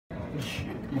There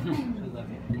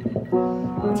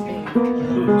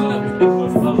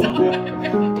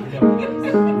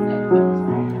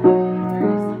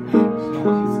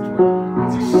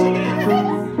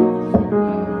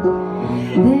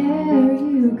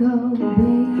you go,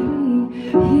 baby.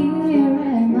 Here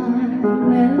am I.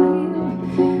 Well,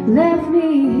 you left me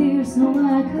here so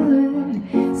I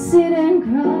could sit and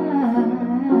cry.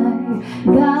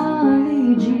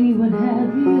 Golly gee, what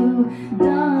have you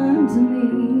done to me?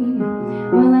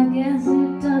 Well, I guess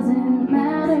it doesn't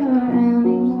matter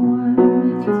anymore.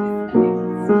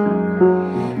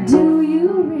 Do you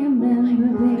remember,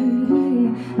 baby,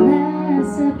 last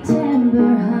September,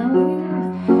 how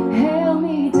you held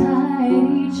me tight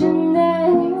each and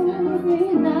every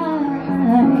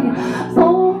night?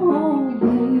 Oh,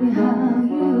 baby, how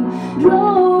you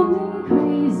drove me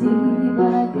crazy,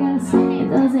 but I guess it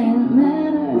doesn't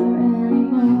matter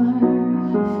anymore.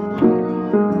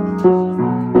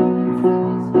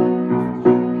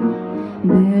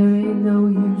 There ain't no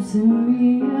use in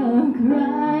me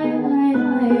crying,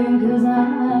 'cause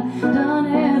I've done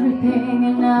everything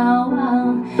and now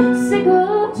I'm sick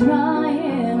of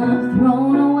trying. I've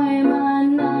thrown away my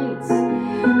nights,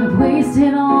 I've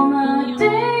wasted all my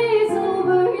days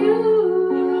over you.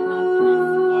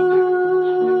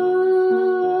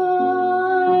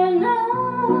 And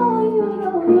now you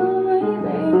know you're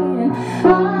leaving,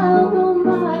 I'll go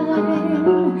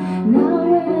mine now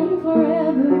and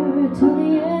forever till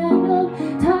the end of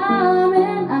time,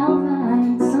 and I'll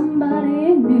find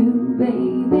somebody new,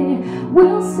 baby.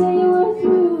 We'll say we're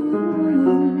through,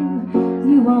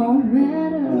 you won't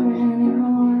matter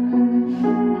anymore.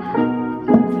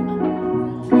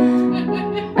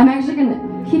 I'm actually gonna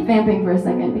keep vamping for a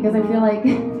second because I feel like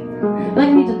I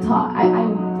need to talk.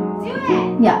 Do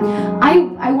it! Yeah,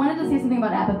 I wanted to say something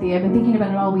about apathy. I've been thinking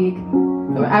about it all week,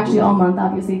 or actually all month,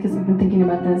 obviously, because we've been thinking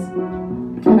about this.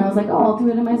 And I was like, oh, I'll do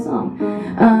it in my song.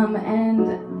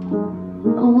 And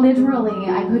literally,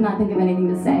 I could not think of anything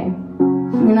to say.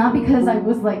 And not because I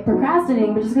was like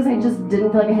procrastinating, but just because I just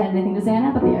didn't feel like I had anything to say on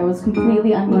apathy. I was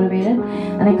completely unmotivated,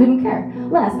 and I couldn't care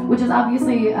less, which is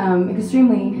obviously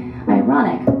extremely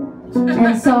ironic.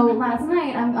 And so last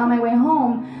night, I'm on my way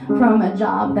home from a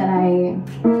job that I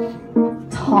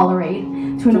tolerate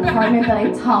to an apartment that I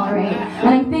tolerate, and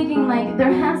I'm thinking, like,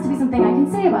 there has to be something I can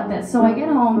say about this. So I get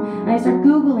home and I start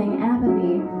Googling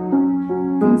apathy.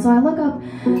 And so I'm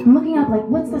looking up, like,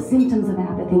 what's the symptoms of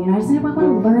apathy? You know, I just want to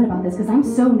learn about this because I'm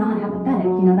so not apathetic.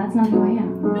 You know, that's not who I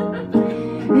am.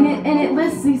 And it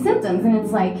lists these symptoms, and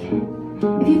it's like,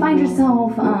 if you find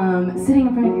yourself sitting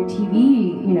in front of your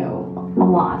TV, you know, a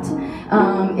lot,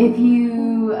 if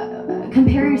you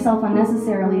compare yourself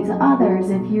unnecessarily to others,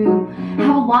 if you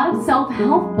have a lot of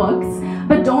self-help books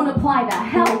but don't apply the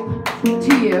help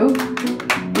to you,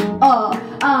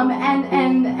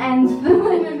 and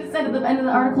said at the end of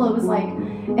the article, it was like,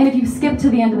 and if you skip to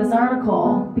the end of this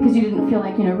article because you didn't feel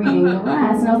like, you know, reading the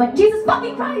rest, and I was like, Jesus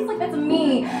fucking Christ, like, that's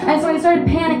me. And so I started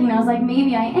panicking. I was like,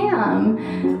 maybe I am.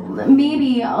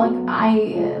 Maybe, like,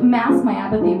 I mask my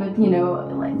apathy with, you know,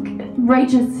 like,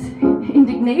 righteous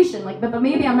indignation, like, but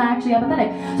maybe I'm not actually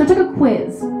apathetic. So I took a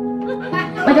quiz.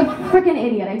 Like a freaking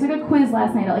idiot. I took a quiz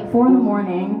last night at like 4 in the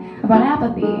morning about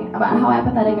apathy, about how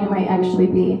apathetic I might actually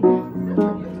be.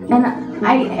 And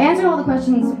I answered all the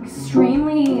questions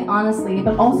extremely honestly,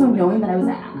 but also knowing that I was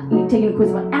taking a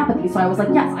quiz about apathy, so I was like,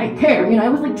 yes, I care. You know, I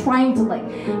was like trying to like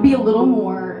be a little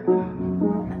more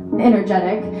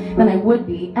energetic than I would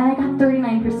be, and I got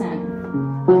 39%.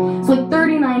 So like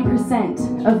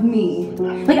 39% of me,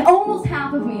 like almost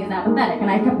half of me is apathetic, and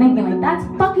I kept thinking, like, that's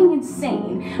fucking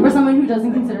insane for someone who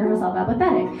doesn't consider herself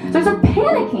apathetic. So I started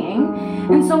panicking,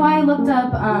 and so I looked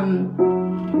up,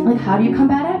 like, how do you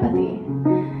combat apathy?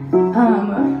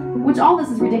 Which all this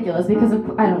is ridiculous because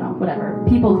of, I don't know, whatever.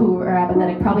 People who are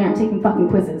apathetic probably aren't taking fucking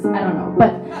quizzes, I don't know.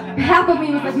 But half of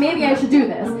me was like, maybe I should do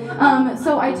this.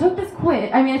 So I took this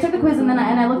quiz, I took the quiz and then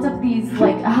I looked up these,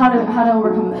 like, how to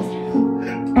overcome this.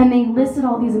 And they listed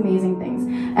all these amazing things.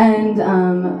 And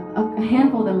a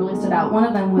handful of them really stood out. One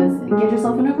of them was get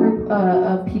yourself in a group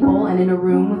of people and in a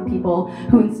room with people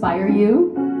who inspire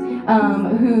you,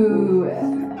 who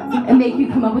make you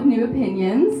come up with new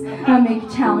opinions, make you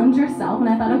challenge yourself. And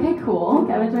I thought, okay, cool,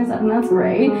 Devin Dunne, that's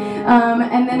great.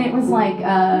 And then it was like,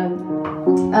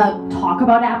 talk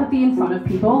about apathy in front of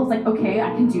people. I was like, okay,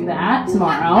 I can do that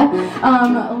tomorrow.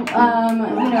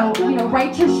 You know,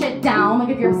 write your shit down, like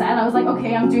if you're upset. I was like,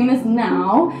 okay, I'm doing this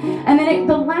now. And then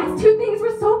the last two things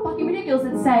were so fucking ridiculous.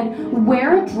 It said,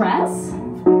 wear a dress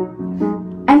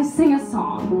and sing a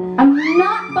song. I'm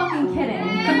not fucking kidding.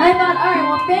 And I thought, all right,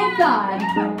 well, thank God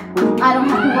I don't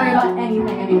have to worry about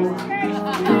anything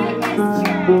anymore.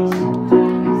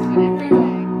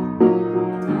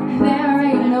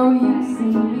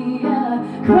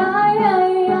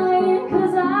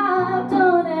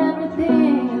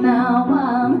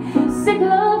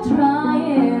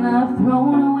 I've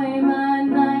thrown away my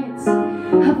nights,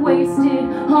 I've wasted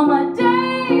all my